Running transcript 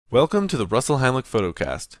Welcome to the Russell Heimlich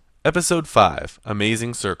Photocast, Episode 5,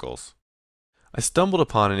 Amazing Circles. I stumbled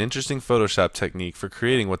upon an interesting Photoshop technique for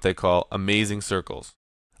creating what they call amazing circles.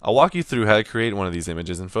 I'll walk you through how to create one of these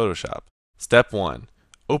images in Photoshop. Step 1.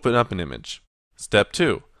 Open up an image. Step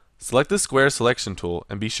 2. Select the square selection tool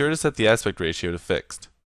and be sure to set the aspect ratio to fixed.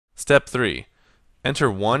 Step 3.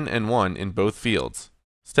 Enter 1 and 1 in both fields.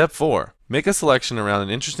 Step 4. Make a selection around an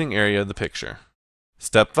interesting area of the picture.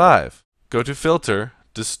 Step 5. Go to Filter,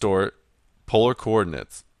 Distort, Polar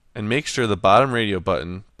Coordinates, and make sure the bottom radio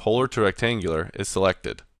button, Polar to Rectangular, is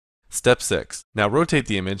selected. Step 6. Now rotate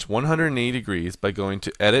the image 180 degrees by going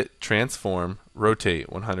to Edit, Transform,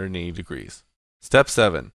 Rotate 180 degrees. Step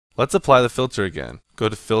 7. Let's apply the filter again. Go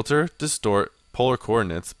to Filter, Distort, Polar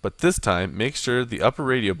Coordinates, but this time make sure the upper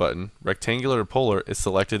radio button, Rectangular to Polar, is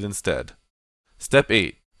selected instead. Step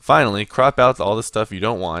 8. Finally, crop out all the stuff you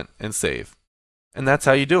don't want and save. And that's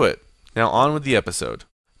how you do it. Now on with the episode.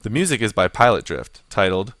 The music is by Pilotdrift,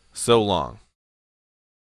 titled So Long.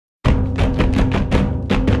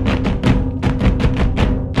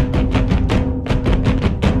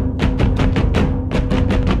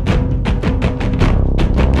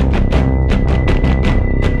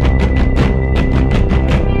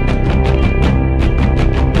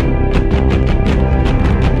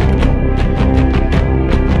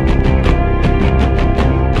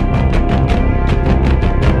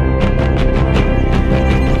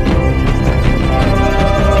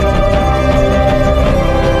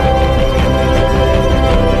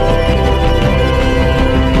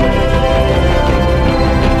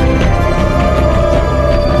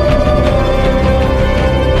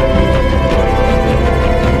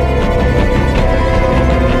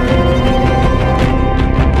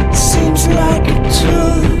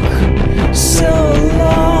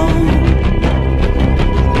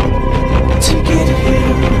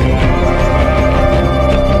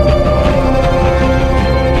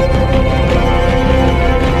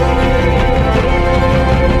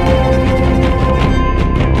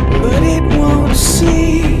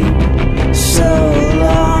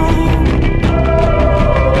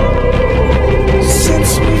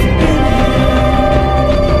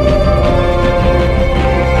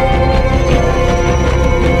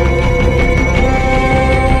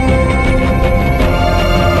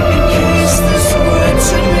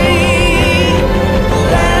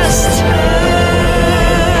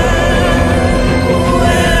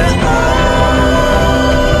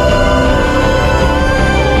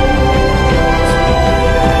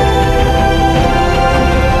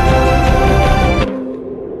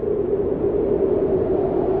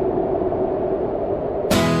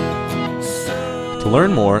 To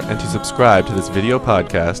learn more and to subscribe to this video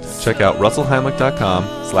podcast, check out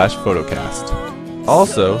russellheimlich.com/photocast.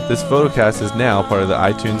 Also, this photocast is now part of the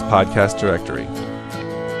iTunes podcast directory.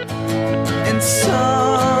 And so